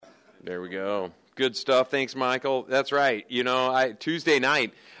There we go. Good stuff. Thanks, Michael. That's right. You know, Tuesday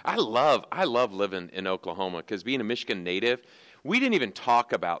night, I love living in Oklahoma because being a Michigan native, we didn't even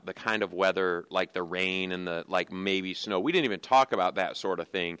talk about the kind of weather like the rain and the like maybe snow. We didn't even talk about that sort of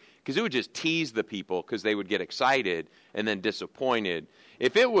thing because it would just tease the people because they would get excited and then disappointed.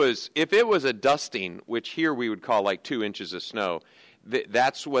 If it was a dusting, which here we would call like 2 inches of snow,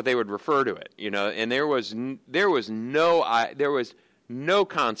 that's what they would refer to it. You know, and there was no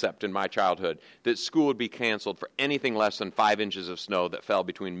concept in my childhood that school would be canceled for anything less than 5 inches of snow that fell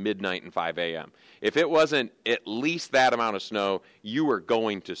between midnight and 5 a.m. If it wasn't at least that amount of snow, you were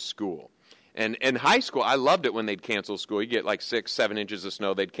going to school. And in high school, I loved it when they'd cancel school. You get like 6-7 inches of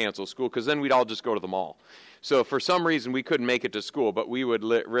snow, they'd cancel school, because then we'd all just go to the mall. So for some reason, we couldn't make it to school, but we would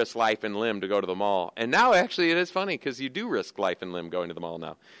risk life and limb to go to the mall. And now, actually, it is funny, because you do risk life and limb going to the mall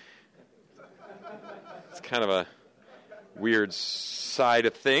now. It's kind of a weird side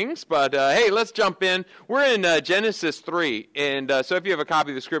of things, but hey, let's jump in. We're in Genesis 3, and so if you have a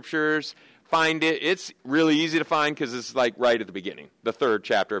copy of the Scriptures, find it. It's really easy to find because it's like right at the beginning, the 3rd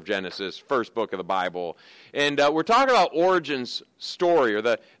chapter of Genesis, first book of the Bible. And we're talking about Origin's story, or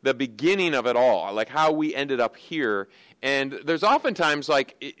the beginning of it all, like how we ended up here. And there's oftentimes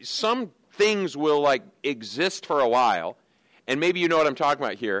like some things will like exist for a while, and maybe you know what I'm talking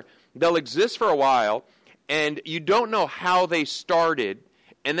about here. They'll exist for a while, and you don't know how they started,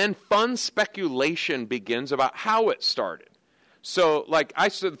 and then fun speculation begins about how it started. So, like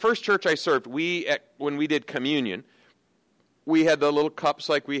the first church I served, when we did communion, we had the little cups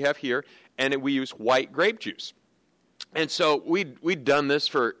like we have here, and we used white grape juice. And so we'd done this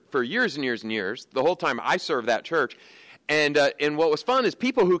for years and years and years, the whole time I served that church. And what was fun is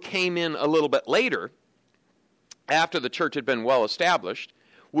people who came in a little bit later, after the church had been well established,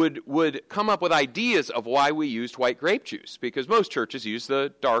 would come up with ideas of why we used white grape juice, because most churches use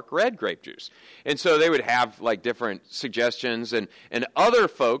the dark red grape juice. And so they would have like different suggestions, and other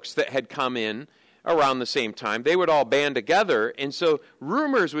folks that had come in around the same time, they would all band together, and so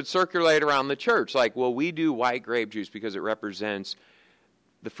rumors would circulate around the church, like, well, we do white grape juice because it represents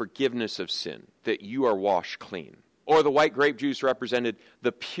the forgiveness of sin, that you are washed clean. Or the white grape juice represented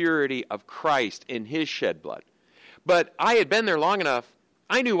the purity of Christ in his shed blood. But I had been there long enough,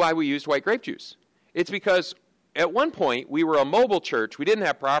 I knew why we used white grape juice. It's because at one point, we were a mobile church, we didn't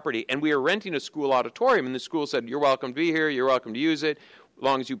have property, and we were renting a school auditorium, and the school said, you're welcome to be here, you're welcome to use it, as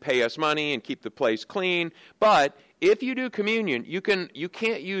long as you pay us money and keep the place clean. But if you do communion, you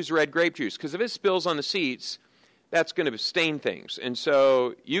can't use red grape juice, because if it spills on the seats, that's going to stain things. And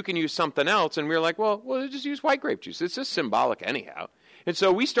so you can use something else, and we were like, well, we'll just use white grape juice. It's just symbolic anyhow. And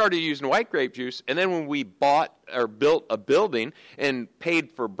so we started using white grape juice, and then when we bought or built a building and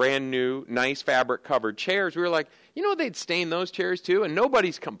paid for brand new, nice fabric-covered chairs, we were like, you know, they'd stain those chairs too, and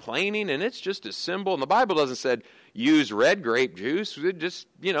nobody's complaining, and it's just a symbol. And the Bible doesn't say use red grape juice. It just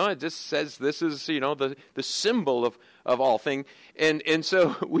says this is, the symbol of all things. And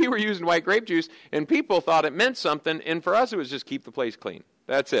so we were using white grape juice, and people thought it meant something, and for us it was just keep the place clean.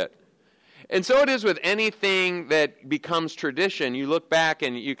 That's it. And so it is with anything that becomes tradition. You look back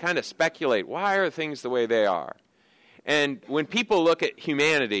and you kind of speculate, why are things the way they are? And when people look at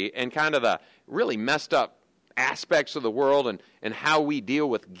humanity and kind of the really messed up aspects of the world and how we deal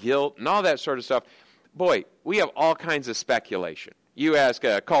with guilt and all that sort of stuff, boy, we have all kinds of speculation. You ask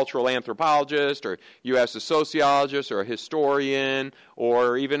a cultural anthropologist, or you ask a sociologist or a historian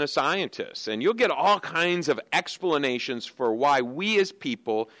or even a scientist, and you'll get all kinds of explanations for why we as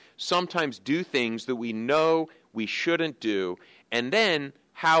people sometimes do things that we know we shouldn't do, and then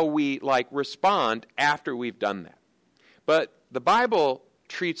how we respond after we've done that. But the Bible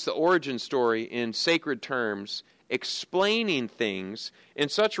treats the origin story in sacred terms, explaining things in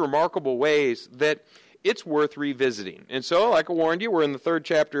such remarkable ways that it's worth revisiting. And so, like I warned you, we're in the 3rd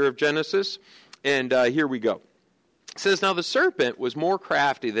chapter of Genesis, and here we go. It says, now the serpent was more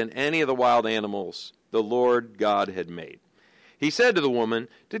crafty than any of the wild animals the Lord God had made. He said to the woman,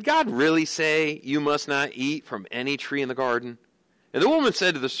 did God really say you must not eat from any tree in the garden? And the woman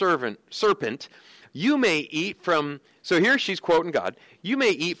said to the serpent, you may eat from, so here she's quoting God, you may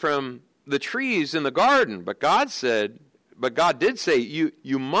eat from the trees in the garden, but God did say,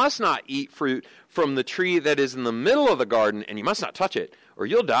 you must not eat fruit from the tree that is in the middle of the garden, and you must not touch it, or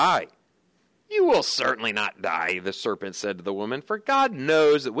you'll die. You will certainly not die, the serpent said to the woman, for God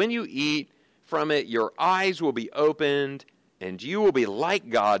knows that when you eat from it, your eyes will be opened, and you will be like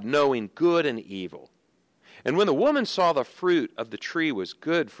God, knowing good and evil. And when the woman saw the fruit of the tree was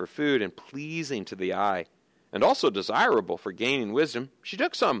good for food and pleasing to the eye, and also desirable for gaining wisdom, she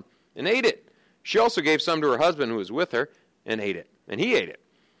took some and ate it. She also gave some to her husband who was with her, and ate it. And he ate it.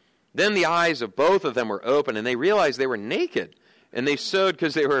 Then the eyes of both of them were open, and they realized they were naked. And they sewed,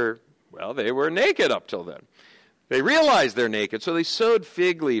 because they were naked up till then. They realized they're naked, so they sewed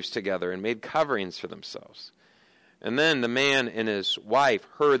fig leaves together and made coverings for themselves. And then the man and his wife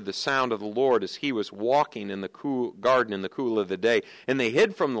heard the sound of the Lord as he was walking in the cool garden in the cool of the day. And they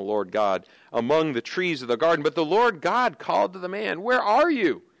hid from the Lord God among the trees of the garden. But the Lord God called to the man, "Where are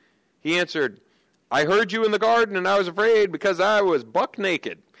you?" He answered, "I heard you in the garden, and I was afraid because I was buck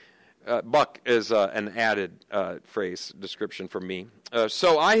naked." Buck is an added phrase description for me.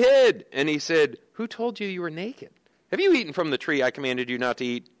 So I hid. And he said, "Who told you you were naked? Have you eaten from the tree I commanded you not to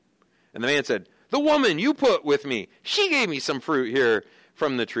eat?" And the man said, "The woman you put with me, she gave me some fruit here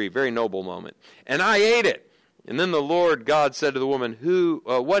from the tree." Very noble moment. "And I ate it." And then the Lord God said to the woman,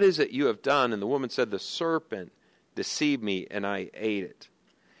 "What is it you have done?" And the woman said, "The serpent deceived me, and I ate it."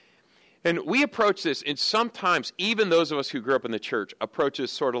 And we approach this, and sometimes even those of us who grew up in the church approach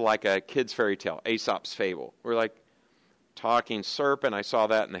this sort of like a kid's fairy tale, Aesop's fable. We're like, talking serpent, I saw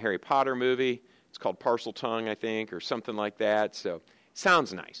that in the Harry Potter movie. It's called Parseltongue, I think, or something like that. So it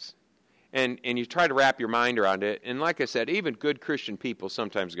sounds nice. And you try to wrap your mind around it. And like I said, even good Christian people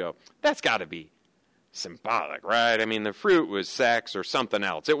sometimes go, that's got to be symbolic, right? I mean, the fruit was sex or something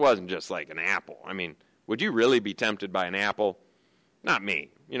else. It wasn't just like an apple. I mean, would you really be tempted by an apple? Not me.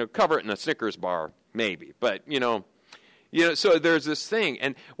 Cover it in a Snickers bar, maybe. But, so there's this thing.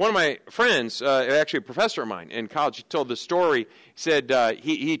 And one of my friends, actually a professor of mine in college, he told this story. He said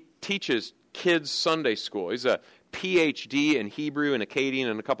he teaches kids Sunday school. He's a PhD in Hebrew and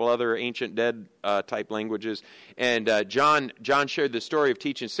Akkadian and a couple other ancient dead type languages. And John shared the story of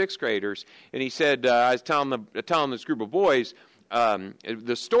teaching sixth graders. And he said, I was telling this group of boys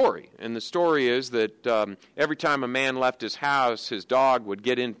the story. And the story is that every time a man left his house, his dog would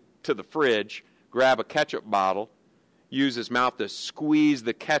get into the fridge, grab a ketchup bottle, use his mouth to squeeze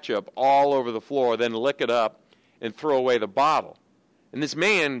the ketchup all over the floor, then lick it up and throw away the bottle. And this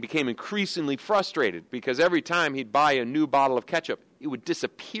man became increasingly frustrated because every time he'd buy a new bottle of ketchup, it would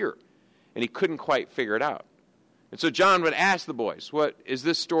disappear, and he couldn't quite figure it out. And so John would ask the boys, "What is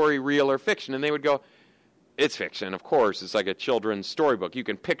this story, real or fiction?" And they would go, "It's fiction, of course. It's like a children's storybook. You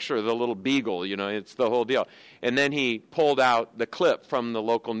can picture the little beagle, it's the whole deal." And then he pulled out the clip from the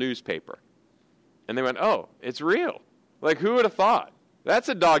local newspaper. And they went, "Oh, it's real. Like, who would have thought? That's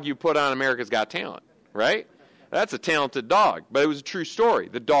a dog you put on America's Got Talent, right? That's a talented dog." But it was a true story.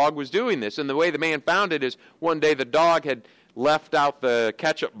 The dog was doing this. And the way the man found it is one day the dog had left out the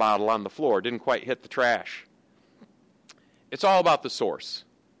ketchup bottle on the floor, didn't quite hit the trash. It's all about the source.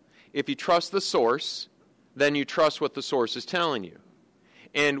 If you trust the source, then you trust what the source is telling you.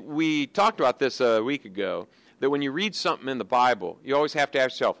 And we talked about this a week ago, that when you read something in the Bible, you always have to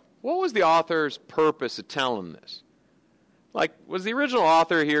ask yourself, what was the author's purpose of telling this? Like, was the original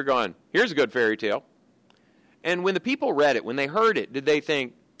author here going, here's a good fairy tale? And when the people read it, when they heard it, did they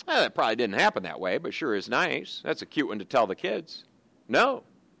think, that probably didn't happen that way, but sure is nice. That's a cute one to tell the kids. No.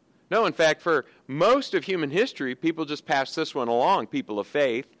 No, in fact, for most of human history, people just passed this one along. People of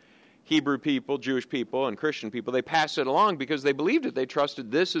faith, Hebrew people, Jewish people, and Christian people, they passed it along because they believed it. They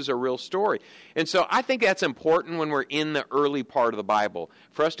trusted this is a real story. And so I think that's important when we're in the early part of the Bible,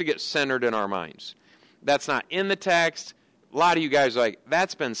 for us to get centered in our minds. That's not in the text. A lot of you guys are like,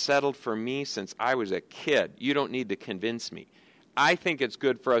 that's been settled for me since I was a kid. You don't need to convince me. I think it's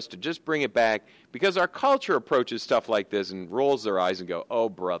good for us to just bring it back because our culture approaches stuff like this and rolls their eyes and go, oh,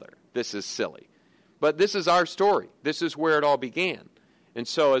 brother, this is silly. But this is our story. This is where it all began. And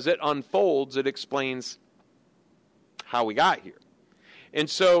so as it unfolds, it explains how we got here. And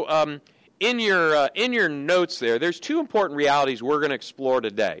so in your notes there's two important realities we're going to explore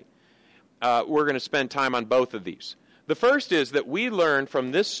today. We're going to spend time on both of these. The first is that we learn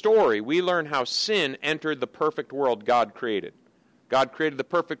from this story, we learn how sin entered the perfect world God created. God created the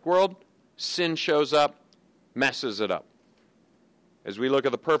perfect world, sin shows up, messes it up. As we look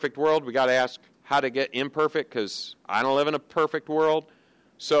at the perfect world, we got to ask how to get imperfect, because I don't live in a perfect world.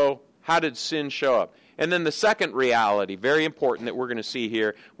 So how did sin show up? And then the second reality, very important that we're going to see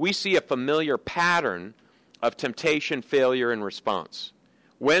here, we see a familiar pattern of temptation, failure, and response.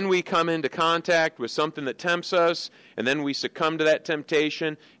 When we come into contact with something that tempts us, and then we succumb to that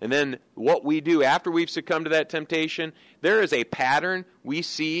temptation, and then what we do after we've succumbed to that temptation, there is a pattern we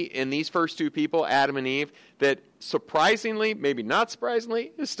see in these first two people, Adam and Eve, that surprisingly, maybe not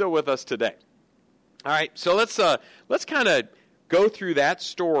surprisingly, is still with us today. All right, so let's kind of go through that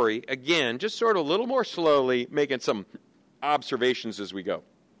story again, just sort of a little more slowly, making some observations as we go.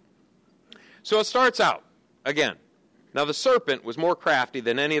 So it starts out, again, now the serpent was more crafty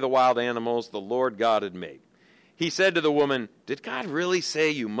than any of the wild animals the Lord God had made. He said to the woman, "Did God really say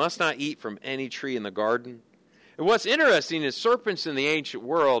you must not eat from any tree in the garden?" And what's interesting is serpents in the ancient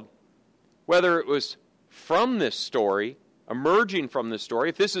world, whether it was from this story, emerging from this story,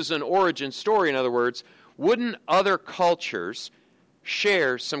 if this is an origin story, in other words, wouldn't other cultures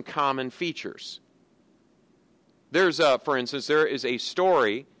share some common features? For instance, there is a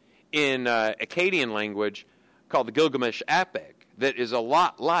story in Akkadian language called the Gilgamesh epic that is a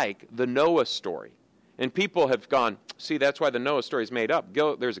lot like the Noah story. And people have gone, see, that's why the Noah story is made up.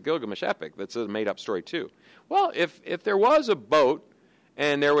 There's a Gilgamesh epic that's a made-up story too. Well, if there was a boat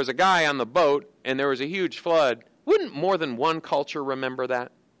and there was a guy on the boat and there was a huge flood, wouldn't more than one culture remember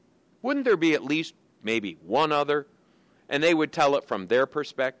that? Wouldn't there be at least maybe one other? And they would tell it from their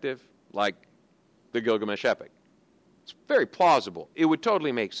perspective, like the Gilgamesh epic. It's very plausible. It would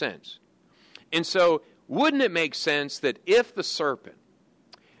totally make sense. And so, wouldn't it make sense that if the serpent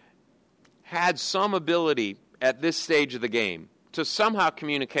had some ability at this stage of the game to somehow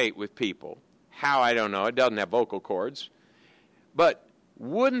communicate with people, how, I don't know, it doesn't have vocal cords, but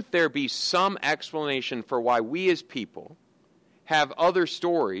wouldn't there be some explanation for why we as people have other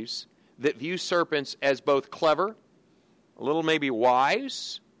stories that view serpents as both clever, a little maybe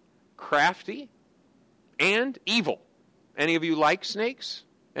wise, crafty, and evil? Any of you like snakes?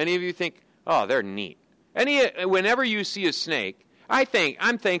 Any of you think, oh, they're neat? Whenever you see a snake,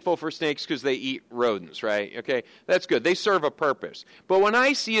 I'm thankful for snakes because they eat rodents, right? Okay, that's good. They serve a purpose. But when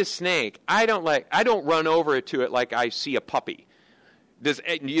I see a snake, I don't run over to it like I see a puppy.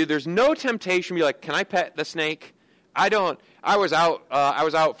 There's no temptation to be like, can I pet the snake? I don't. I was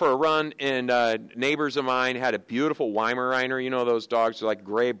out for a run, and neighbors of mine had a beautiful Weimaraner. You know those dogs? They're like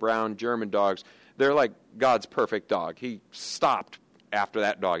gray-brown German dogs. They're like God's perfect dog. He stopped after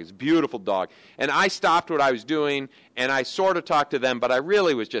that dog. It's a beautiful dog. And I stopped what I was doing, and I sort of talked to them, but I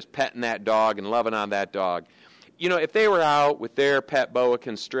really was just petting that dog and loving on that dog. You know, if they were out with their pet boa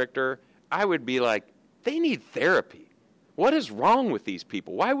constrictor, I would be like, they need therapy. What is wrong with these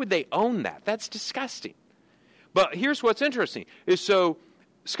people? Why would they own that? That's disgusting. But here's what's interesting, is so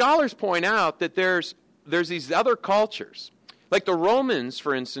scholars point out that there's these other cultures. Like the Romans,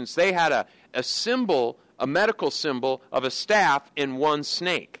 for instance, they had a symbol, a medical symbol of a staff in one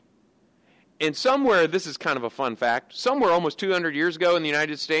snake. And somewhere, this is kind of a fun fact, somewhere almost 200 years ago in the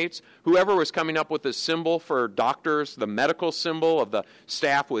United States, whoever was coming up with this symbol for doctors, the medical symbol of the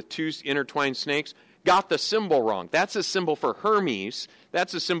staff with two intertwined snakes, got the symbol wrong. That's a symbol for Hermes.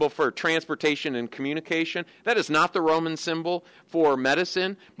 That's a symbol for transportation and communication. That is not the Roman symbol for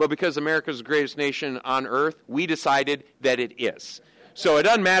medicine, but because America is the greatest nation on earth, we decided that it is. So it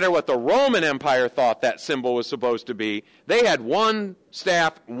doesn't matter what the Roman Empire thought that symbol was supposed to be. They had one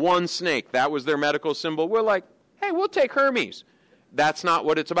staff, one snake. That was their medical symbol. We're like, hey, we'll take Hermes. That's not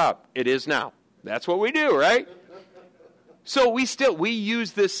what it's about. It is now. That's what we do, right? So we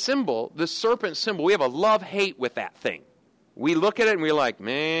use this symbol, this serpent symbol. We have a love-hate with that thing. We look at it and we're like,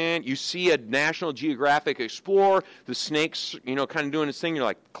 man, you see a National Geographic explorer, the snake's, kind of doing its thing. You're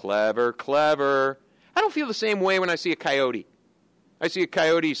like, clever, clever. I don't feel the same way when I see a coyote. I see a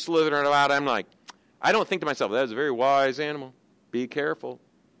coyote slithering about. I'm like, I don't think to myself, that is a very wise animal. Be careful.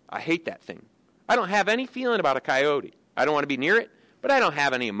 I hate that thing. I don't have any feeling about a coyote. I don't want to be near it, but I don't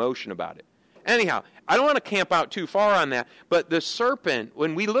have any emotion about it. Anyhow, I don't want to camp out too far on that, but the serpent,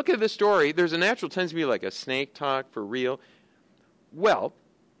 when we look at this story, there's a natural tendency to be like a snake talk for real. Well,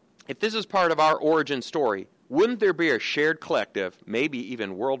 if this is part of our origin story, wouldn't there be a shared collective, maybe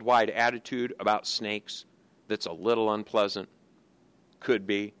even worldwide attitude about snakes that's a little unpleasant? Could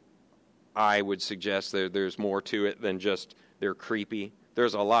be. I would suggest there's more to it than just they're creepy.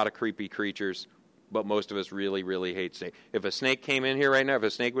 There's a lot of creepy creatures, but most of us really, really hate snakes. If a snake came in here right now, if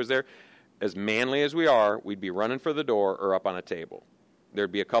a snake was there, as manly as we are, we'd be running for the door or up on a table.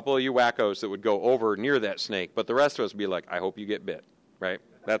 There'd be a couple of you wackos that would go over near that snake, but the rest of us would be like, I hope you get bit, right?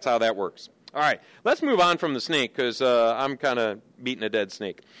 That's how that works. All right, let's move on from the snake because I'm kind of beating a dead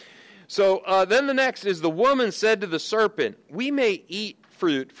snake. So then the next is the woman said to the serpent, we may eat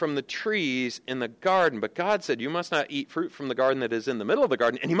fruit from the trees in the garden, but God said, you must not eat fruit from the garden that is in the middle of the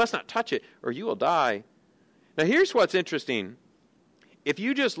garden, and you must not touch it or you will die. Now here's what's interesting. If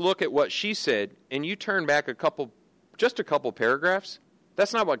you just look at what she said and you turn back just a couple paragraphs,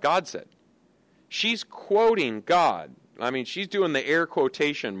 that's not what God said. She's quoting God. I mean, she's doing the air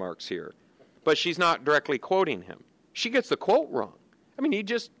quotation marks here, but she's not directly quoting him. She gets the quote wrong. I mean, he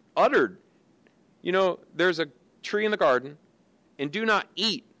just uttered, there's a tree in the garden, and do not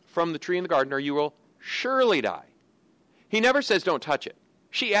eat from the tree in the garden or you will surely die. He never says don't touch it.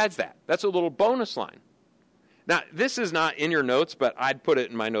 She adds that. That's a little bonus line. Now, this is not in your notes, but I'd put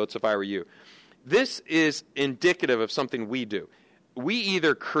it in my notes if I were you. this is indicative of something we do. We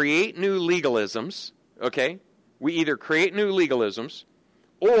either create new legalisms, okay? We either create new legalisms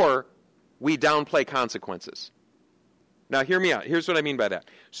or we downplay consequences. Now, hear me out. Here's what I mean by that.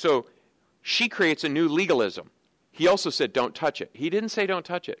 So, she creates a new legalism. He also said, don't touch it. He didn't say don't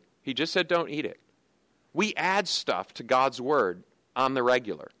touch it. He just said don't eat it. We add stuff to God's word on the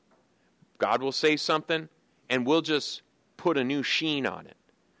regular. God will say something, and we'll just put a new sheen on it.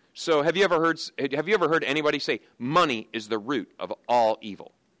 So, have you ever heard anybody say money is the root of all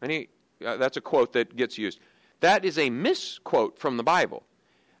evil? That's a quote that gets used. That is a misquote from the Bible.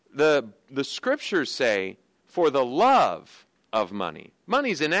 The scriptures say, for the love of money.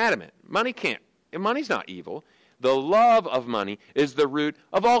 Money's inanimate. Money's not evil. The love of money is the root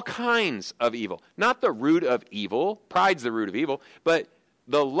of all kinds of evil. Not the root of evil. Pride's the root of evil. But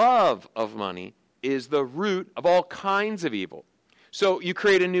the love of money is the root of all kinds of evil. So you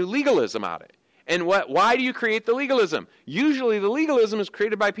create a new legalism out of it. And why do you create the legalism? Usually the legalism is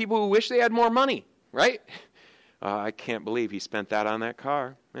created by people who wish they had more money, right? I can't believe he spent that on that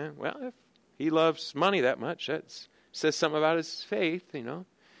car. Well, if he loves money that much, that says something about his faith, you know.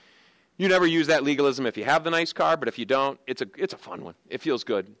 You never use that legalism if you have the nice car, but if you don't, it's a fun one. It feels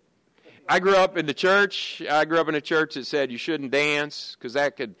good. I grew up in a church that said you shouldn't dance because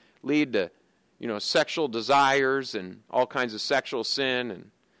that could lead to, sexual desires and all kinds of sexual sin.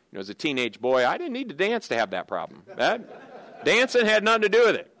 And, as a teenage boy, I didn't need to dance to have that problem. Dancing had nothing to do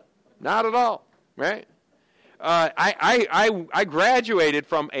with it. Not at all, right? I graduated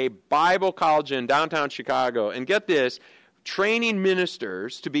from a Bible college in downtown Chicago, and get this, training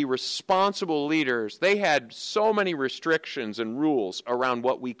ministers to be responsible leaders. They had so many restrictions and rules around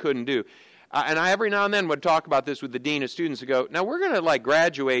what we couldn't do. And I every now and then would talk about this with the dean of students and go, now we're going to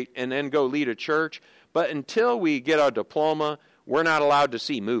graduate and then go lead a church, but until we get our diploma, we're not allowed to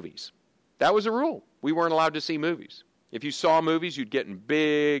see movies. That was a rule. We weren't allowed to see movies. If you saw movies, you'd get in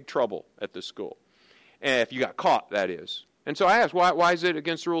big trouble at the school. And if you got caught, that is. And so I asked, why is it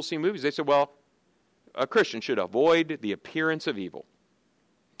against the rules to see movies? They said, well, a Christian should avoid the appearance of evil.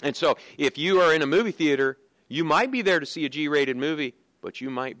 And so if you are in a movie theater, you might be there to see a G-rated movie, but you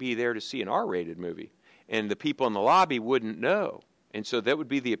might be there to see an R-rated movie. And the people in the lobby wouldn't know. And so that would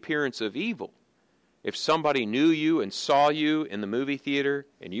be the appearance of evil. If somebody knew you and saw you in the movie theater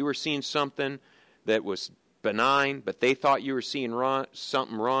and you were seeing something that was benign, but they thought you were seeing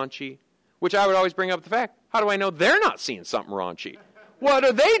something raunchy, which I would always bring up the fact, how do I know they're not seeing something raunchy? What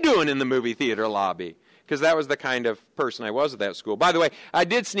are they doing in the movie theater lobby? Because that was the kind of person I was at that school. By the way, I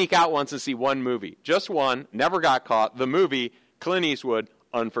did sneak out once and see one movie. Just one. Never got caught. The movie, Clint Eastwood,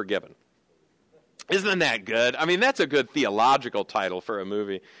 Unforgiven. Isn't that good? I mean, that's a good theological title for a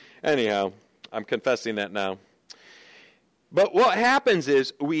movie. Anyhow, I'm confessing that now. But what happens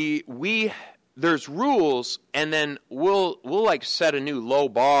is there's rules, and then we'll set a new low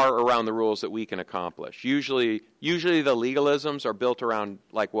bar around the rules that we can accomplish. Usually the legalisms are built around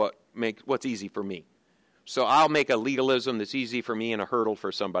what's easy for me. So I'll make a legalism that's easy for me and a hurdle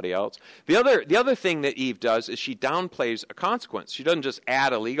for somebody else. The other thing that Eve does is she downplays a consequence. She doesn't just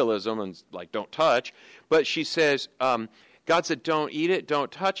add a legalism and don't touch, but she says, God said, don't eat it,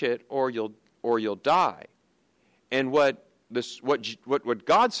 don't touch it, or you'll die. And what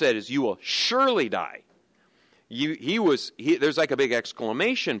God said is, you will surely die. There's a big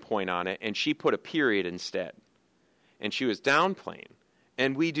exclamation point on it, and she put a period instead. And she was downplaying.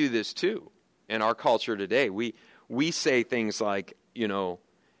 And we do this too in our culture today. We say things like,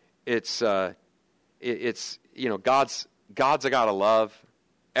 it's God's a God of love.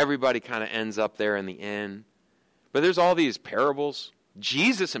 Everybody kind of ends up there in the end. But there's all these parables.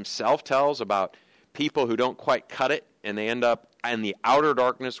 Jesus himself tells about people who don't quite cut it, and they end up in the outer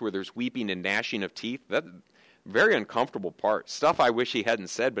darkness where there's weeping and gnashing of teeth. That's very uncomfortable part. Stuff I wish he hadn't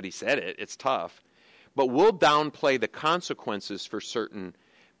said, but he said it. It's tough. But we'll downplay the consequences for certain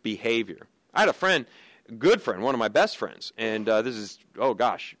behavior. I had a friend, good friend, one of my best friends, and this is,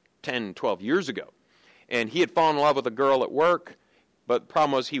 10, 12 years ago. And he had fallen in love with a girl at work, but the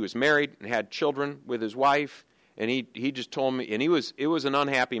problem was he was married and had children with his wife, and he just told me, and it was an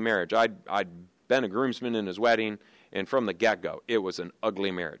unhappy marriage. I'd been a groomsman in his wedding, and from the get-go, it was an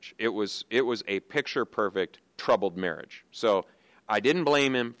ugly marriage. It was a picture-perfect, troubled marriage. So I didn't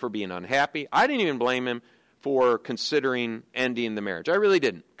blame him for being unhappy. I didn't even blame him for considering ending the marriage. I really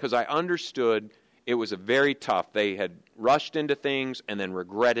didn't, because I understood it was a very tough. They had rushed into things and then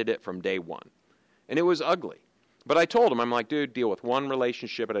regretted it from day one. And it was ugly. But I told him, I'm like, dude, deal with one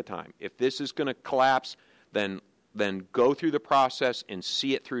relationship at a time. If this is going to collapse, then go through the process and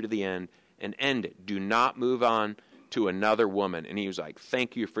see it through to the end and end it. Do not move on to another woman. And he was like,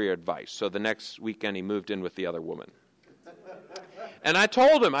 thank you for your advice. So the next weekend he moved in with the other woman. And I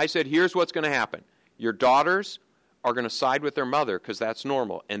told him, I said, here's what's going to happen. Your daughters are going to side with their mother because that's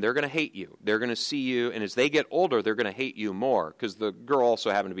normal, and they're going to hate you. They're going to see you, and as they get older, they're going to hate you more because the girl also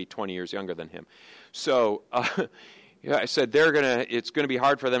happened to be 20 years younger than him. So I said it's going to be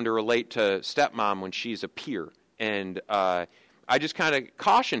hard for them to relate to stepmom when she's a peer. And I just kind of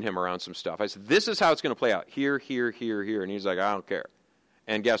cautioned him around some stuff. I said, this is how it's going to play out, here, here, here, here. And he's like, I don't care.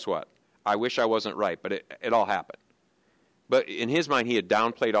 And guess what? I wish I wasn't right, but it all happened. But in his mind, he had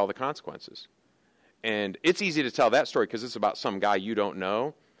downplayed all the consequences. And it's easy to tell that story because it's about some guy you don't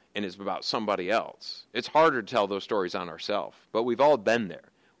know, and it's about somebody else. It's harder to tell those stories on ourselves, but we've all been there.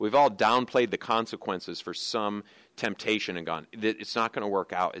 We've all downplayed the consequences for some temptation and gone, it's not going to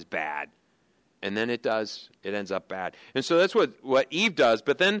work out as bad. And then it does. It ends up bad. And so that's what Eve does.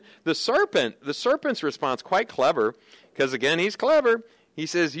 But then the serpent's response, quite clever, because again, he's clever. He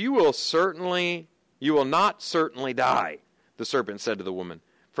says, you will not certainly die, the serpent said to the woman.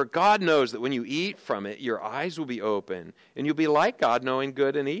 For God knows that when you eat from it, your eyes will be open, and you'll be like God, knowing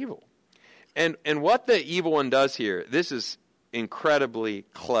good and evil. And what the evil one does here, this is incredibly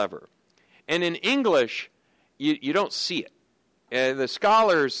clever. And in English, you don't see it. The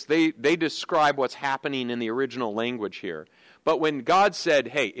scholars, they describe what's happening in the original language here. But when God said,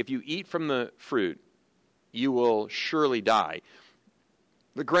 hey, if you eat from the fruit, you will surely die,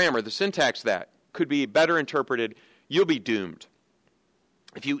 the grammar, the syntax of that could be better interpreted, you'll be doomed.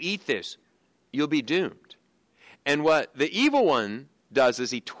 If you eat this, you'll be doomed. And what the evil one does is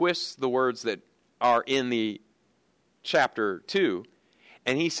he twists the words that are in the chapter 2,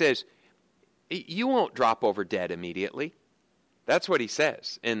 and he says, you won't drop over dead immediately. That's what he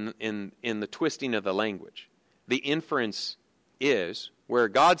says in the twisting of the language. The inference is where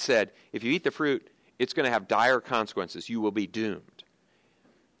God said, if you eat the fruit, it's going to have dire consequences. You will be doomed.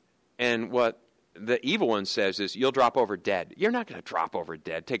 And what the evil one says is, you'll drop over dead. You're not going to drop over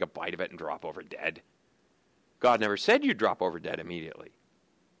dead. Take a bite of it and drop over dead. God never said you'd drop over dead immediately.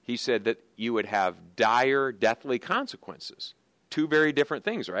 He said that you would have dire, deathly consequences. Two very different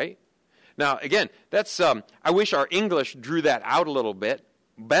things, right? Now, again, that's I wish our English drew that out a little bit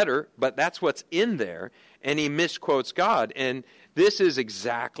better, but that's what's in there, and he misquotes God. And this is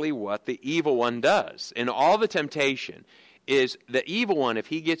exactly what the evil one does. And all the temptation is the evil one, if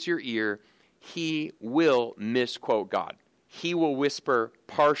he gets your ear, he will misquote God. He will whisper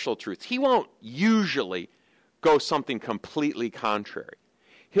partial truths. He won't usually go something completely contrary.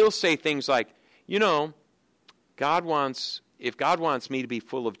 He'll say things like, if God wants me to be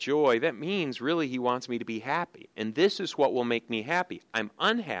full of joy, that means really he wants me to be happy. And this is what will make me happy. I'm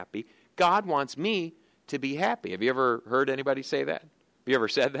unhappy. God wants me to be happy. Have you ever heard anybody say that? Have you ever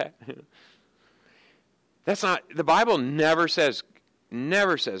said that? That's not, the Bible never says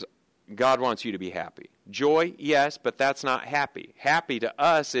God wants you to be happy. Joy, yes, but that's not happy. Happy to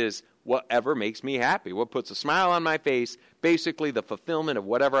us is whatever makes me happy. What puts a smile on my face, basically the fulfillment of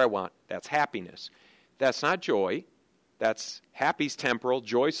whatever I want. That's happiness. That's not joy. That's happy's temporal.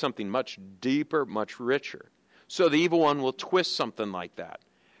 Joy's something much deeper, much richer. So the evil one will twist something like that.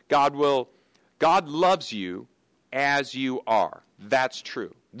 God loves you as you are. That's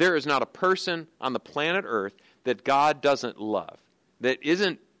true. There is not a person on the planet Earth that God doesn't love, that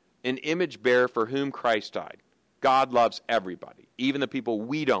isn't an image bearer for whom Christ died. God loves everybody, even the people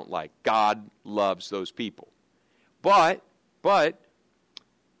we don't like. God loves those people. But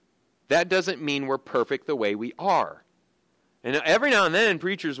that doesn't mean we're perfect the way we are. And every now and then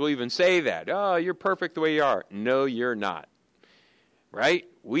preachers will even say that. Oh, you're perfect the way you are. No, you're not. Right?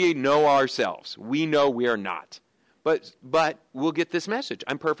 We know ourselves. We know we are not. But we'll get this message.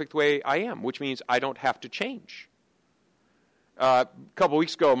 I'm perfect the way I am, which means I don't have to change. A couple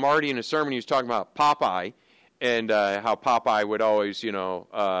weeks ago, Marty in a sermon, he was talking about Popeye and how Popeye would always,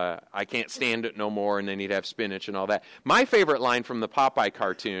 I can't stand it no more, and then he'd have spinach and all that. My favorite line from the Popeye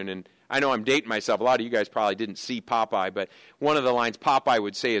cartoon, and I know I'm dating myself, a lot of you guys probably didn't see Popeye, but one of the lines Popeye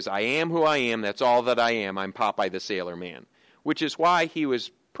would say is, I am who I am, that's all that I am, I'm Popeye the Sailor Man, which is why he was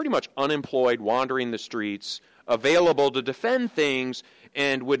pretty much unemployed, wandering the streets, available to defend things,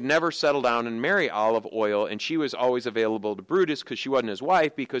 and would never settle down and marry Olive Oyl, and she was always available to Brutus because she wasn't his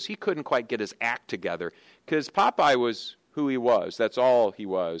wife, because he couldn't quite get his act together, because Popeye was who he was. That's all he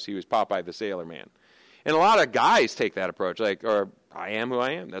was. He was Popeye the Sailor Man. And a lot of guys take that approach, or I am who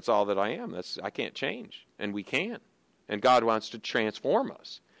I am. That's all that I am. I can't change, and we can. And God wants to transform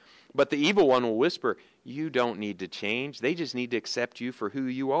us. But the evil one will whisper, you don't need to change. They just need to accept you for who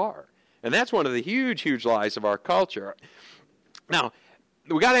you are. And that's one of the huge, huge lies of our culture. Now,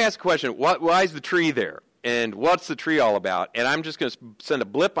 we got to ask the question, why is the tree there? And what's the tree all about? And I'm just going to send a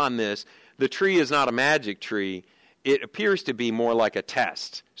blip on this. The tree is not a magic tree. It appears to be more like a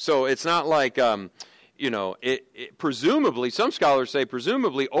test. So it's not like, presumably, some scholars say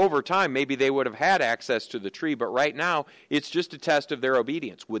presumably over time maybe they would have had access to the tree, but right now it's just a test of their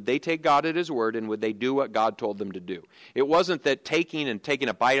obedience. Would they take God at his word, and would they do what God told them to do? It wasn't that taking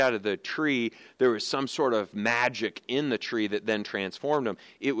a bite out of the tree, there was some sort of magic in the tree that then transformed them.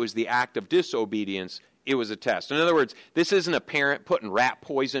 It was the act of disobedience. It was a test. In other words, this isn't a parent putting rat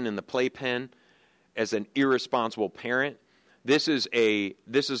poison in the playpen as an irresponsible parent. This is a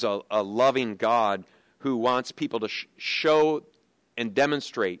loving God who wants people to show and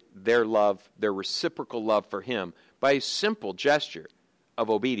demonstrate their love, their reciprocal love for him by a simple gesture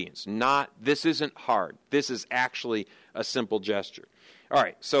of obedience. This isn't hard. This is actually a simple gesture. All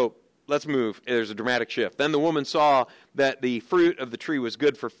right, so let's move. There's a dramatic shift. Then the woman saw that the fruit of the tree was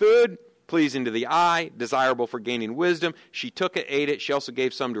good for food, pleasing to the eye, desirable for gaining wisdom. She took it, ate it. She also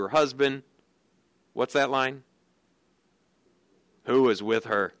gave some to her husband. What's that line? Who was with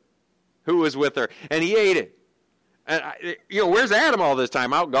her? Who was with her? And he ate it. And where's Adam all this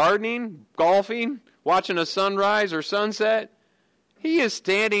time? Out gardening, golfing, watching a sunrise or sunset? He is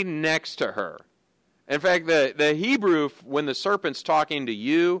standing next to her. In fact, the Hebrew, when the serpent's talking to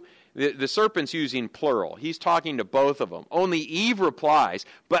you, the serpent's using plural. He's talking to both of them. Only Eve replies,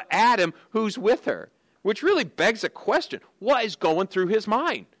 but Adam, who's with her? Which really begs a question. What is going through his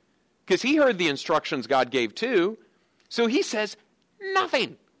mind? Because he heard the instructions God gave too. So he says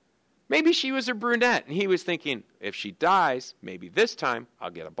nothing. Maybe she was a brunette, and he was thinking, if she dies, maybe this time I'll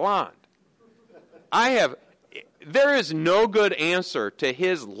get a blonde. There is no good answer to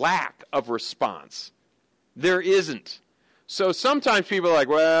his lack of response. There isn't. So sometimes people are like,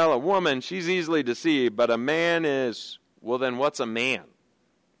 well, a woman, she's easily deceived, but a man is, well, then what's a man?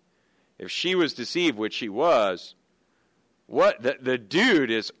 If she was deceived, which she was, what the dude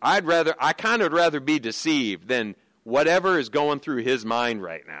is, I kind of would rather be deceived than whatever is going through his mind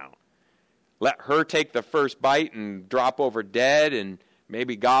right now. Let her take the first bite and drop over dead, and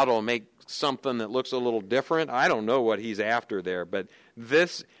maybe God will make something that looks a little different. I don't know what he's after there, but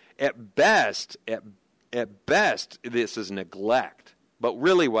this, at best, this is neglect. But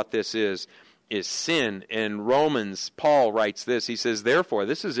really what this is sin. In Romans, Paul writes this. He says, therefore,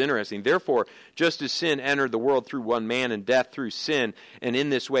 this is interesting, therefore, just as sin entered the world through one man, and death through sin, and in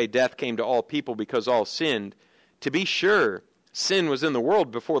this way death came to all people because all sinned, to be sure, sin was in the world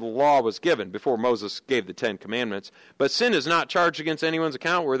before the law was given, before Moses gave the 10 Commandments. But sin is not charged against anyone's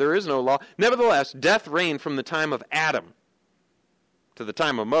account where there is no law. Nevertheless, death reigned from the time of Adam to the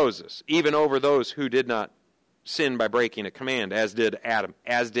time of Moses, even over those who did not sin by breaking a command, as did Adam.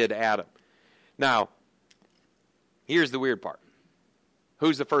 Now, here's the weird part.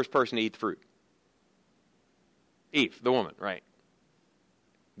 Who's the first person to eat the fruit? Eve, the woman, right?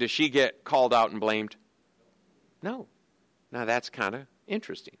 Does she get called out and blamed? No. Now that's kind of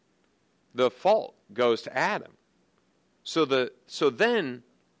interesting. The fault goes to Adam. So then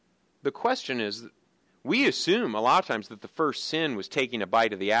the question is, we assume a lot of times that the first sin was taking a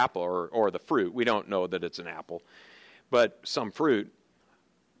bite of the apple or the fruit. We don't know that it's an apple, but some fruit.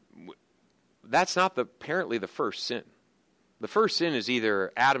 That's not apparently the first sin. The first sin is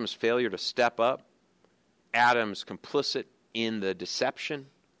either Adam's failure to step up, Adam's complicit in the deception.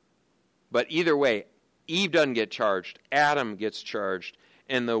 But either way, Eve doesn't get charged, Adam gets charged,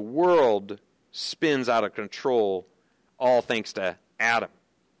 and the world spins out of control, all thanks to Adam.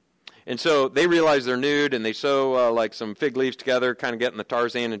 And so they realize they're nude, and they sew like some fig leaves together, kind of getting the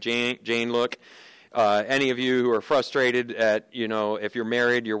Tarzan and Jane look. Any of you who are frustrated at, if you're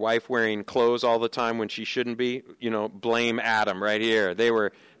married, your wife wearing clothes all the time when she shouldn't be, blame Adam right here.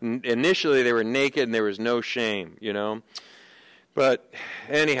 Initially they were naked and there was no shame, But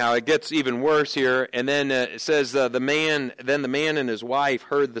anyhow, it gets even worse here. And then it says, the man and his wife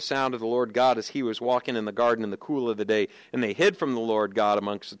heard the sound of the Lord God as he was walking in the garden in the cool of the day. And they hid from the Lord God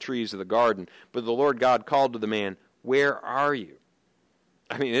amongst the trees of the garden. But the Lord God called to the man, "Where are you?"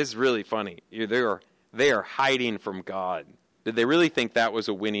 I mean, it's really funny. They are hiding from God. Did they really think that was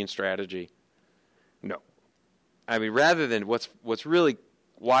a winning strategy? No. I mean, rather than what's really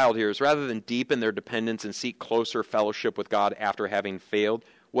wild here is rather than deepen their dependence and seek closer fellowship with God after having failed,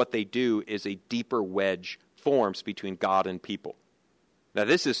 what they do is a deeper wedge forms between God and people. Now,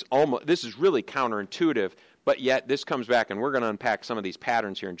 this is really counterintuitive, but yet this comes back, and we're going to unpack some of these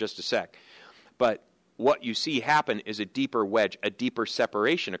patterns here in just a sec. But what you see happen is a deeper wedge, a deeper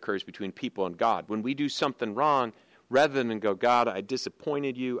separation occurs between people and God. When we do something wrong, rather than go, God, I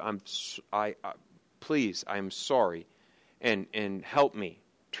disappointed you. Please, I'm sorry, and help me.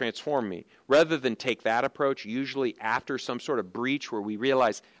 transform me. Rather than take that approach, usually after some sort of breach where we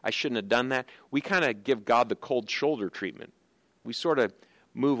realize I shouldn't have done that, we kind of give God the cold shoulder treatment. We sort of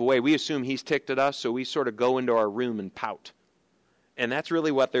move away. We assume he's ticked at us, so we sort of go into our room and pout. And that's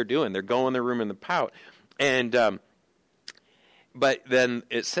really what they're doing. They're going in their room and pout. And but then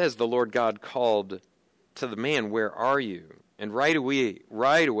it says the Lord God called to the man, "Where are you?" And right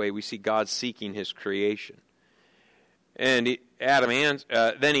away we see God seeking his creation. And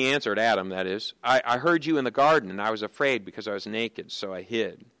then he answered, Adam, that is, I heard you in the garden, and I was afraid because I was naked, so I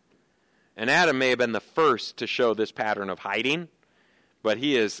hid. And Adam may have been the first to show this pattern of hiding, but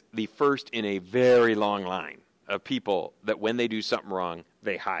he is the first in a very long line of people that when they do something wrong,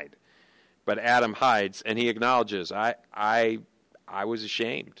 they hide. But Adam hides, and he acknowledges, I was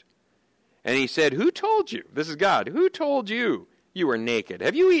ashamed. And he said, "Who told you?" This is God. "Who told you you were naked?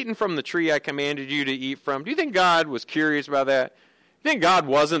 Have you eaten from the tree I commanded you to eat from?" Do you think God was curious about that? Do you think God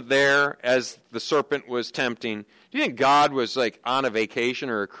wasn't there as the serpent was tempting? Do you think God was like on a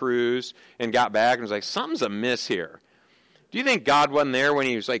vacation or a cruise and got back and was like, something's amiss here? Do you think God wasn't there when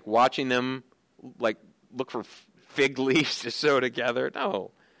he was like watching them like look for fig leaves to sew together?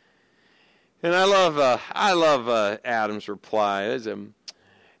 No. And I love Adam's reply.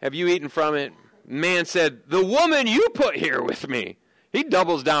 "Have you eaten from it?" Man said, "The woman you put here with me." He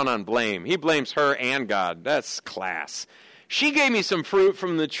doubles down on blame. He blames her and God. That's class. "She gave me some fruit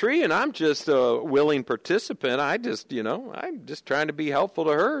from the tree, and I'm just a willing participant. I'm just trying to be helpful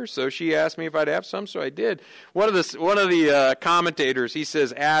to her. So she asked me if I'd have some, so I did." One of the commentators, he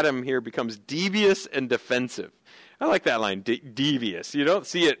says Adam here becomes devious and defensive. I like that line, devious. You don't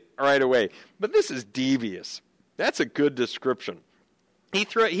see it right away, but this is devious. That's a good description. He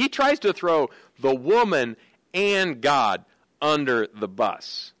tries to throw the woman and God under the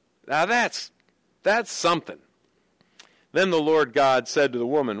bus. Now that's something. Then the Lord God said to the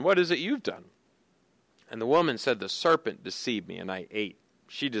woman, "What is it you've done?" And the woman said, "The serpent deceived me and I ate."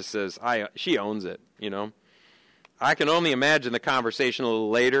 She just says, she owns it, I can only imagine the conversation a little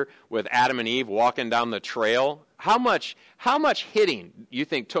later with Adam and Eve walking down the trail. How much hitting you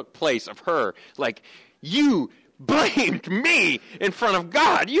think took place of her? Like, you blamed me in front of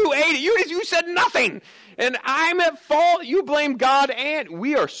God. You ate it. You said nothing. And I'm at fault. You blame God, and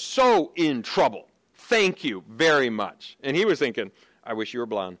we are so in trouble. Thank you very much. And he was thinking, I wish you were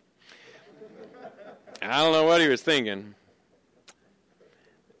blonde. I don't know what he was thinking.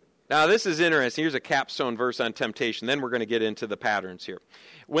 Now, this is interesting. Here's a capstone verse on temptation. Then we're going to get into the patterns here.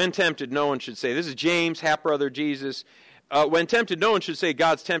 When tempted, no one should say, this is James, half-brother Jesus. When tempted, no one should say,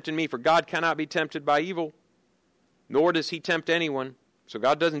 God's tempting me, for God cannot be tempted by evil, nor does he tempt anyone. So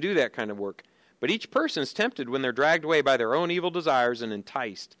God doesn't do that kind of work. But each person is tempted when they're dragged away by their own evil desires and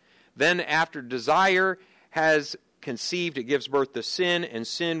enticed. Then after desire has conceived, it gives birth to sin, and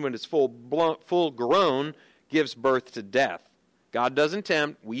sin, when it's full grown, gives birth to death. God doesn't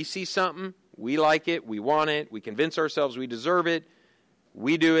tempt. We see something, we like it, we want it, we convince ourselves we deserve it,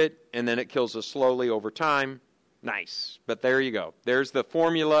 we do it, and then it kills us slowly over time. Nice. But there you go. There's the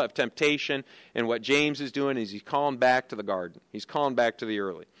formula of temptation, and what James is doing is he's calling back to the garden. He's calling back to the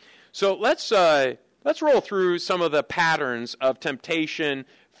early. So let's roll through some of the patterns of temptation,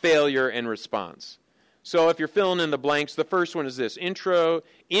 failure, and response. So if you're filling in the blanks, the first one is this. Into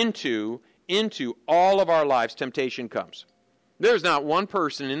all of our lives, temptation comes. There's not one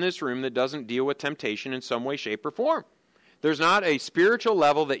person in this room that doesn't deal with temptation in some way, shape, or form. There's not a spiritual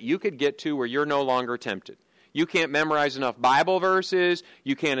level that you could get to where you're no longer tempted. You can't memorize enough Bible verses.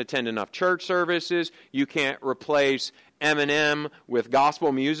 You can't attend enough church services. You can't replace Eminem with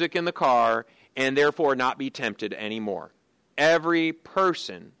gospel music in the car and therefore not be tempted anymore. Every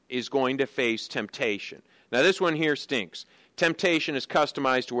person is going to face temptation. Now, this one here stinks. Temptation is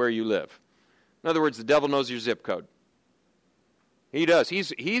customized to where you live. In other words, the devil knows your zip code. He does.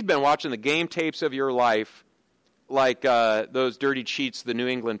 He's been watching the game tapes of your life like those dirty cheats the New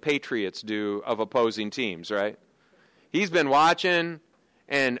England Patriots do of opposing teams, right? He's been watching,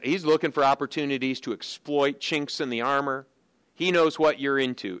 and he's looking for opportunities to exploit chinks in the armor. He knows what you're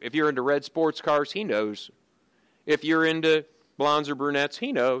into. If you're into red sports cars, he knows. If you're into blondes or brunettes,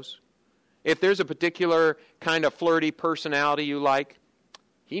 he knows. If there's a particular kind of flirty personality you like,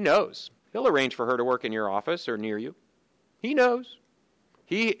 he knows. He'll arrange for her to work in your office or near you. He knows.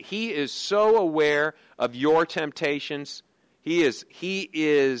 He is so aware of your temptations. He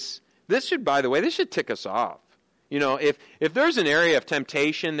is. This should tick us off. You know, if there's an area of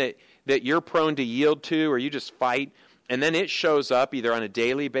temptation that you're prone to yield to, or you just fight, and then it shows up either on a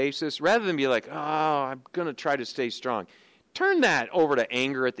daily basis, rather than be like, oh, I'm going to try to stay strong, turn that over to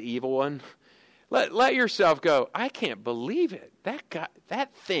anger at the evil one. Let yourself go, I can't believe it.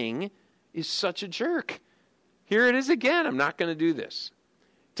 That thing is such a jerk. Here it is again. I'm not going to do this.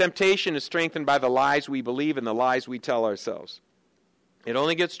 Temptation is strengthened by the lies we believe and the lies we tell ourselves. It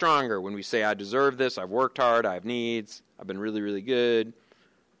only gets stronger when we say, I deserve this, I've worked hard, I have needs, I've been really, really good,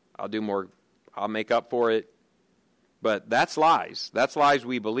 I'll do more, I'll make up for it. But that's lies. That's lies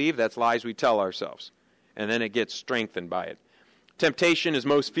we believe, that's lies we tell ourselves. And then it gets strengthened by it. Temptation is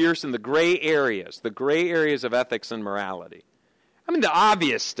most fierce in the gray areas of ethics and morality. I mean, the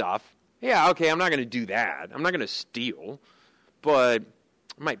obvious stuff, yeah, okay, I'm not going to do that. I'm not going to steal, but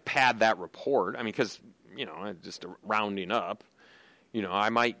I might pad that report. I mean, because, just rounding up. It's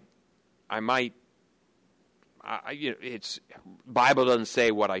Bible doesn't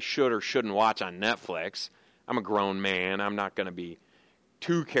say what I should or shouldn't watch on Netflix. I'm a grown man. I'm not going to be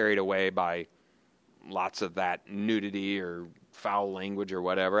too carried away by lots of that nudity or foul language or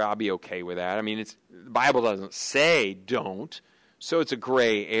whatever. I'll be okay with that. I mean, the Bible doesn't say don't, so it's a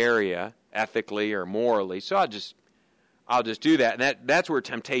gray area ethically or morally. So I'll just do that, and that's where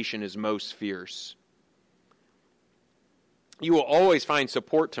temptation is most fierce. You will always find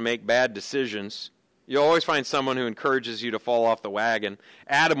support to make bad decisions. You'll always find someone who encourages you to fall off the wagon.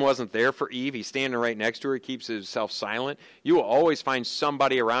 Adam wasn't there for Eve. He's standing right next to her. He keeps himself silent. You will always find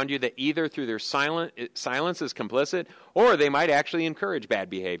somebody around you that either through their silence is complicit, or they might actually encourage bad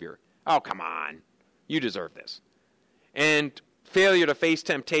behavior. Oh, come on. You deserve this. And failure to face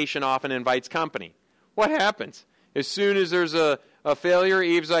temptation often invites company. What happens? As soon as there's a failure,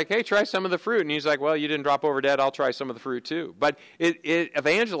 Eve's like, hey, try some of the fruit. And he's like, well, you didn't drop over dead. I'll try some of the fruit too. But it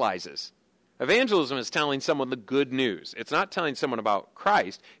evangelizes. Evangelism is telling someone the good news. It's not telling someone about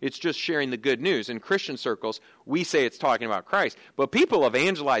Christ. It's just sharing the good news. In Christian circles, we say it's talking about Christ. But people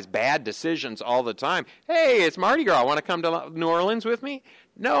evangelize bad decisions all the time. Hey, it's Mardi Gras. Want to come to New Orleans with me?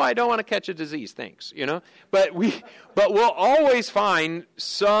 No, I don't want to catch a disease. Thanks. But we'll always find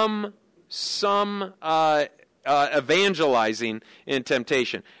some evangelizing in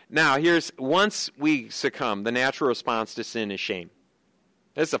temptation. Now, once we succumb, the natural response to sin is shame.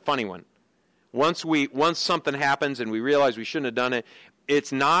 That's a funny one. Once something happens and we realize we shouldn't have done it,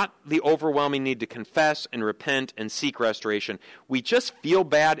 it's not the overwhelming need to confess and repent and seek restoration. We just feel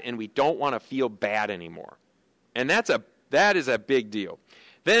bad and we don't want to feel bad anymore. And that is a big deal.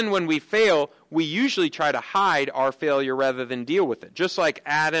 Then when we fail, we usually try to hide our failure rather than deal with it. Just like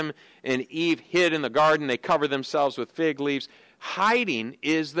Adam and Eve hid in the garden, they cover themselves with fig leaves. Hiding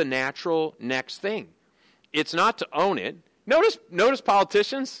is the natural next thing. It's not to own it. Notice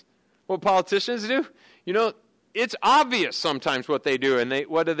politicians. What politicians do? It's obvious sometimes what they do. And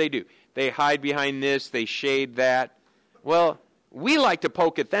what do? They hide behind this. They shade that. Well, we like to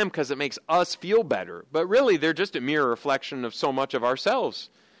poke at them because it makes us feel better. But really, they're just a mere reflection of so much of ourselves.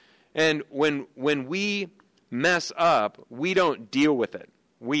 And when we mess up, we don't deal with it.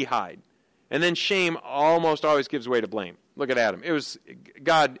 We hide. And then shame almost always gives way to blame. Look at Adam. It was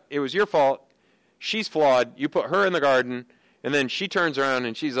God, it was your fault. She's flawed. You put her in the garden. And then she turns around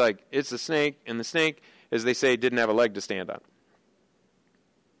and she's like, it's the snake. And the snake, as they say, didn't have a leg to stand on.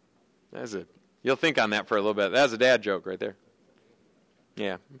 You'll think on that for a little bit. That's a dad joke right there.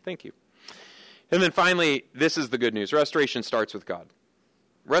 Yeah, thank you. And then finally, this is the good news. Restoration starts with God.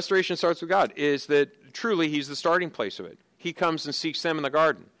 Restoration starts with God is that truly He's the starting place of it. He comes and seeks them in the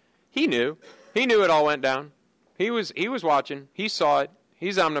garden. He knew. He knew it all went down. He was watching. He saw it.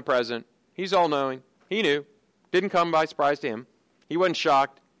 He's omnipresent. He's all-knowing. He knew. Didn't come by surprise to Him. He wasn't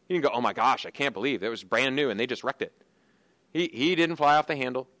shocked. He didn't go, oh my gosh, I can't believe it was brand new and they just wrecked it. He didn't fly off the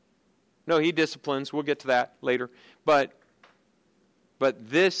handle. No, He disciplines. We'll get to that later. But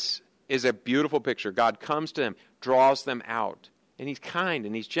this is a beautiful picture. God comes to them, draws them out, and He's kind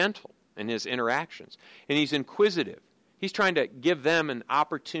and He's gentle in His interactions. And He's inquisitive. He's trying to give them an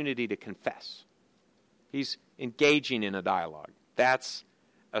opportunity to confess. He's engaging in a dialogue. That's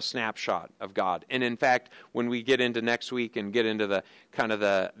a snapshot of God. And in fact, when we get into next week and get into the kind of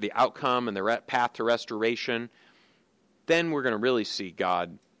the outcome and the path to restoration, then we're going to really see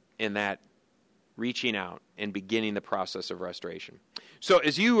God in that reaching out and beginning the process of restoration. So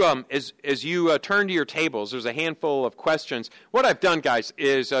as you turn to your tables, there's a handful of questions. What I've done, guys,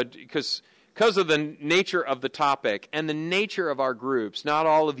 is because of the nature of the topic and the nature of our groups, not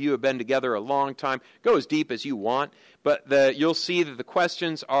all of you have been together a long time. Go as deep as you want, but you'll see that the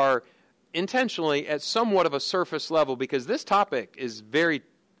questions are intentionally at somewhat of a surface level because this topic is very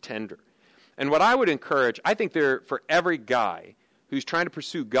tender. And what I would encourage, I think for every guy who's trying to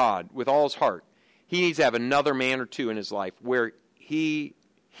pursue God with all his heart, he needs to have another man or two in his life where he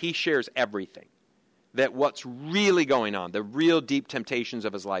shares everything. That what's really going on, the real deep temptations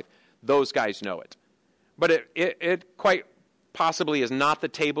of his life, those guys know it. But it quite possibly is not the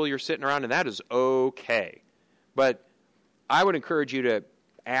table you're sitting around, and that is okay. But I would encourage you to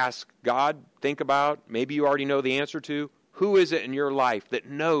ask God, think about, maybe you already know the answer to, who is it in your life that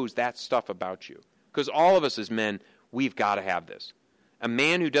knows that stuff about you? Because all of us as men, we've got to have this. A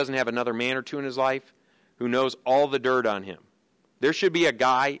man who doesn't have another man or two in his life, who knows all the dirt on him. There should be a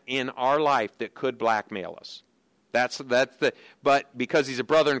guy in our life that could blackmail us. But because he's a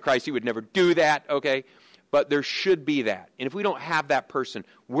brother in Christ, he would never do that, okay? But there should be that. And if we don't have that person,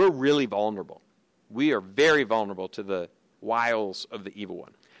 we're really vulnerable. We are very vulnerable to the wiles of the evil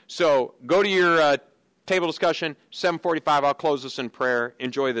one. So go to your table discussion, 7:45. I'll close this in prayer.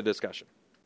 Enjoy the discussion.